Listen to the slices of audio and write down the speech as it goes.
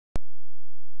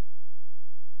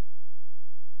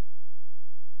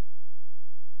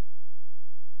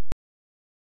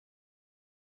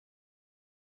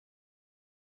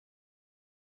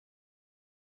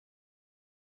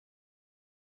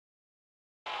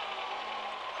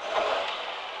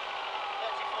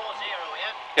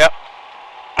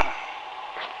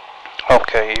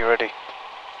okay? Are you ready?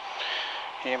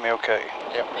 Hear me okay?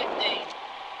 Yep.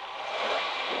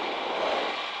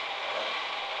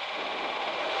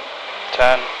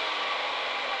 10,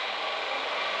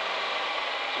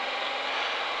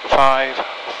 5,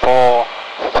 4,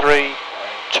 3,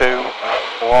 2,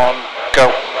 1,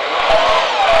 go.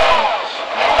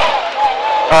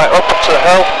 Right, up to the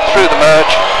hill, through the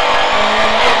merge.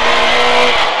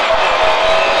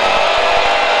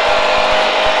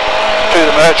 Through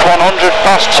the merge, 100,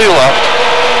 past 2 left.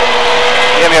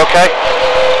 You hear me okay?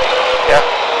 Yeah.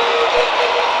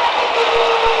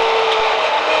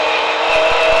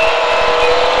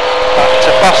 Right,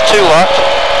 to past 2 left,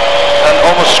 and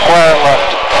almost square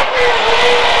left.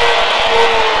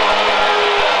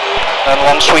 And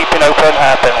long sweeping open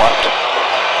hairpin left.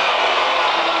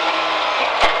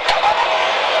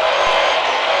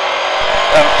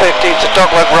 And 50 to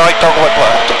dogleg right, dogleg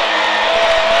left.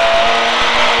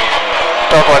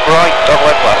 Dogleg right,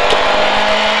 dogleg left.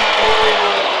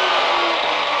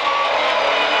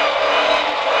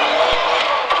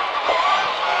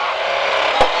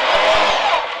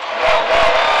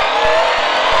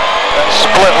 Then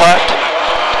split left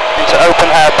into open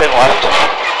hairpin left.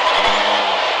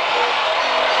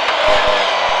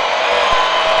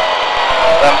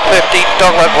 Then 50,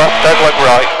 dogleg left, dogleg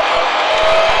right.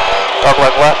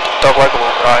 Dogleg left, dogleg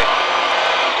right.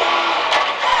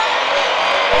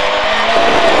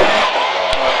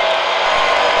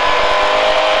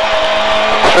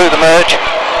 Through the merge, 50,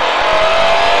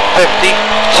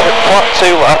 flat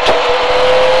 2 left,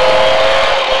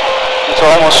 into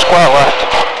almost square left,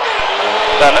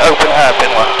 then open hairpin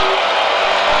left.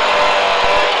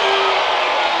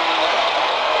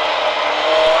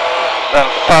 Then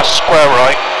fast square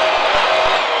right,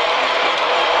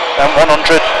 then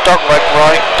 100, dogleg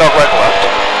right, dogleg left.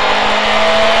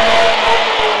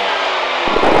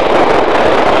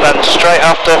 And then straight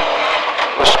after,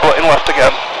 we're splitting left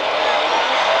again.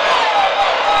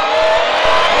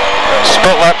 Then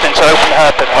split left into open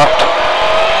hairpin left.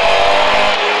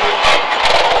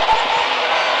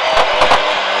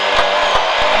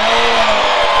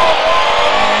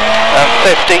 And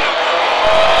 50,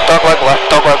 dogleg left,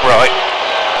 dogleg right.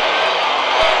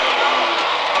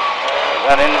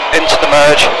 And into the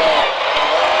merge.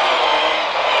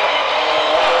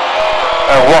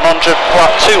 100,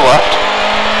 flat 2 left.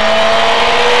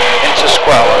 Into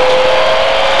square left.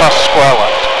 Past square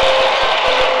left.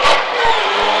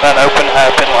 Then open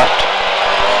hairpin left.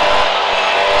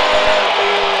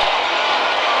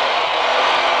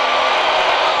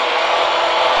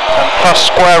 And past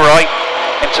square right.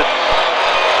 Into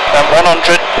then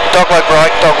 100, dogleg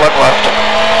right, dogleg left.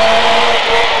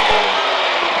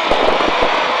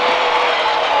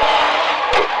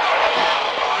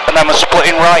 And then we're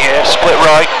splitting right here, split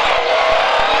right,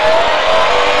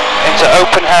 into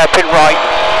open hairpin right,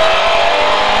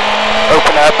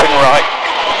 open hairpin right,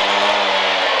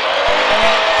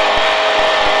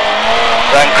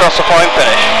 then cross the point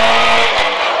finish,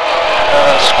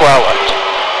 square left,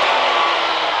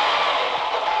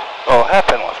 or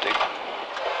hairpin left even.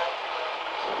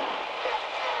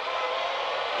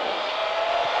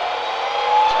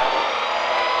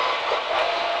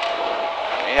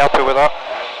 Are you happy with that?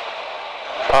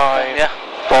 5, yeah.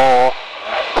 4,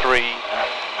 3,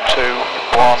 2,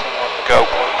 1, go.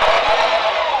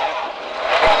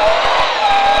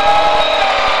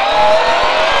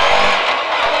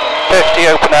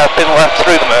 Open hairpin left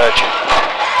through the merge.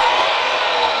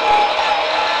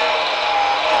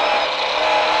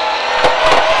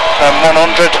 Then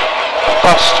 100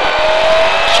 past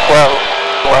square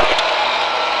left.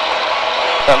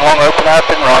 Then long open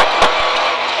hairpin right.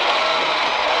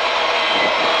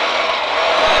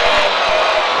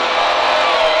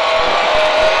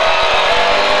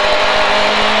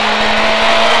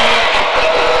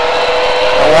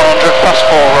 Past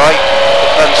 4 right,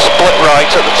 then split right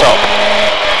at the top.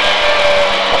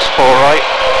 Past 4 right,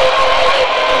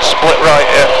 and split right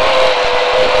here.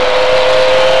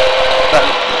 Then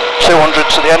 200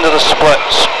 to the end of the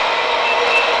splits.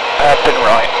 Hairpin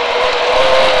right.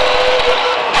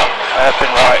 Hairpin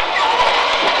right.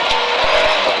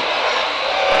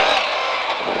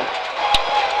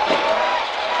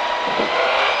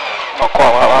 Not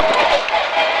quite like that.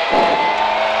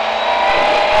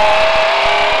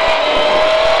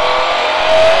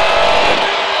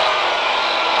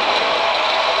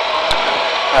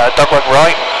 Dogleg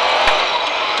right.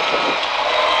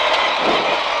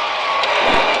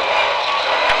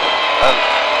 And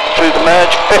through the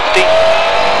merge, 50,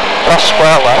 past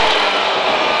square left,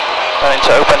 and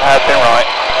into open hairpin right.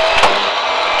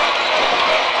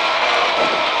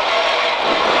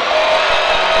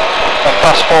 And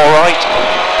past 4 right.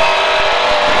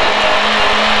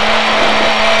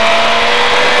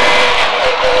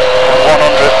 And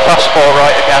 100 past 4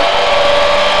 right again.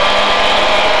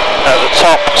 At the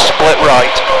top, split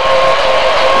right.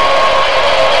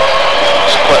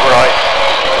 Split right.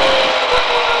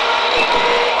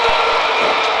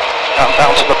 And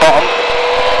down to the bottom,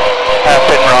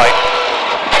 hairpin right.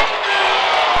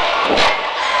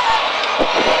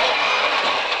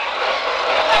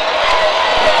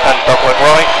 And dogleg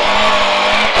right.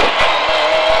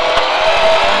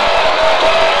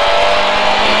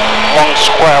 Long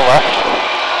square left.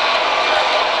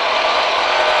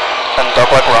 And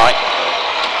dogleg right.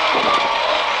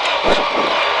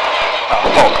 Oh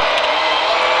fuck.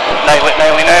 Nail it,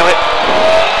 nail it, nail it.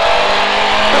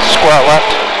 And square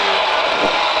left.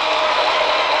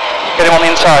 Get him on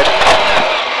the inside.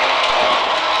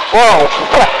 Whoa,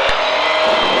 fuck.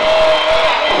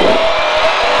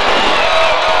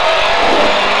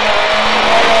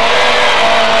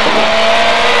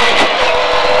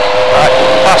 Right,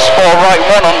 past 4 right,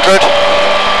 100.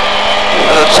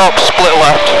 At the top, split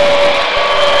left.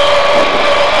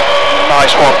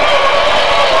 Nice one.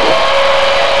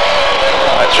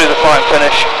 Right, through the flying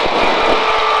finish.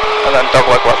 And then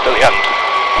dogleg left at the end.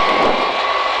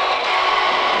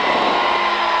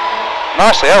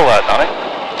 Nicely held that, Danny.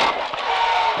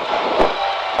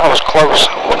 That was close.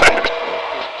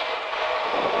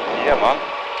 Yeah, man.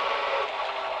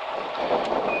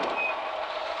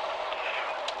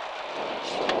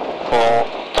 Four,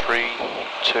 3,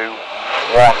 2,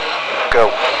 1, go.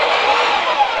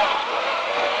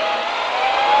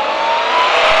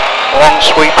 Long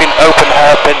sweeping open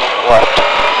hairpin left.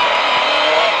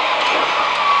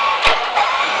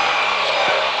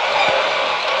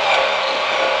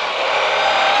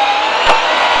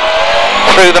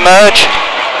 Through the merge,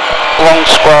 long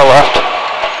square left.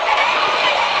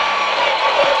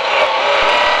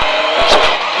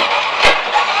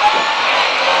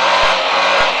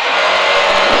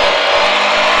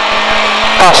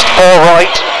 Past 4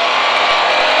 right.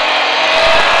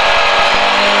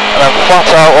 And then flat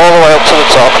out all the way up to the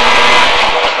top.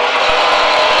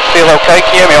 Feel okay?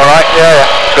 Can you hear me alright? Yeah,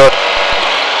 good.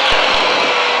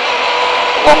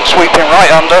 Long sweeping right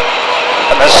hander.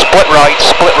 And then split right,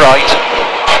 split right.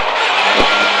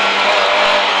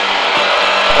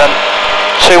 Then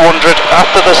 200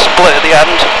 after the split at the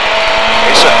end,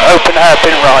 it's an open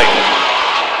hairpin right.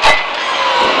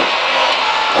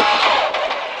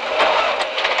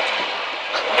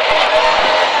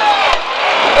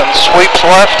 And sweeps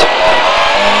left,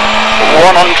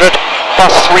 100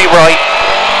 past 3 right,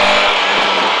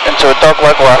 into a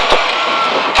dogleg left.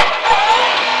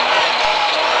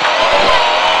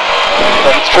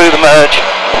 Then through the merge,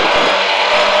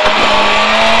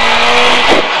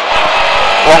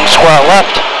 long square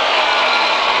left,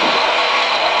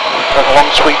 and long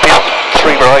sweeping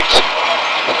 3 rights.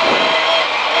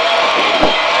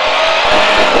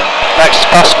 Next,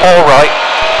 past 4 right,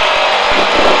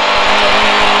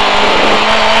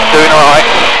 doing alright.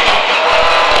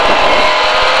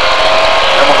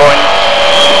 Then we're going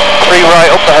 3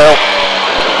 right up the hill,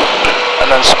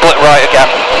 and then split right again.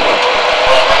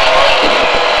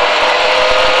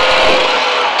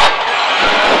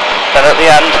 Then at the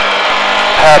end,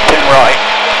 hairpin right.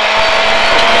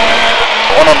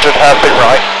 100 hairpin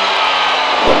right.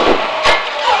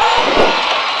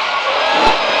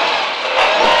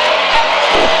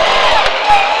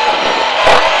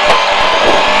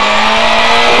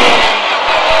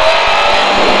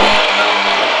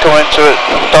 Go into it,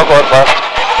 dogleg left.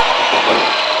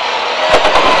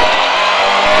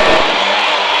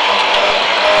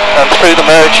 And through the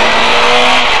merge,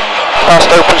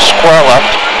 past open square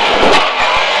left.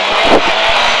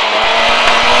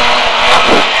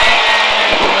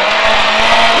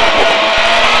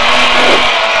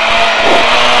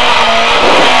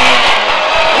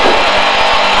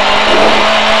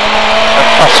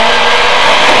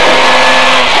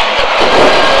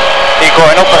 Keep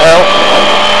going up the hill,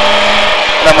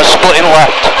 and then we're splitting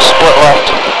left, split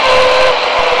left.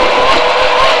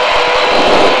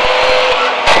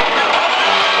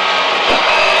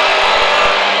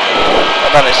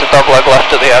 And then it's a dogleg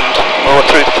left at the end. Well, we're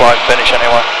through the flying finish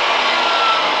anyway.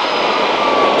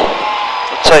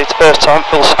 I'd say it's the first time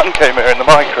Phil Sand came here in the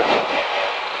micro.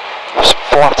 It was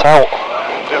flat out.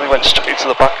 Really went straight to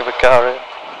the back of a car here.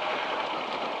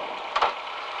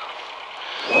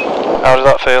 How does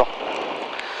that feel?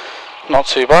 Not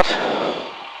too bad.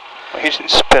 Well, you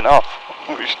didn't spin off.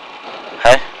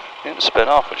 Hey? You didn't spin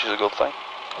off, which is a good thing.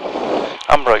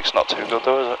 Handbrake's not too good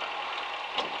though, is it?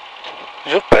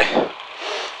 Should be.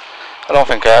 I don't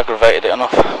think I aggravated it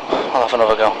enough. I'll have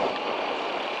another go.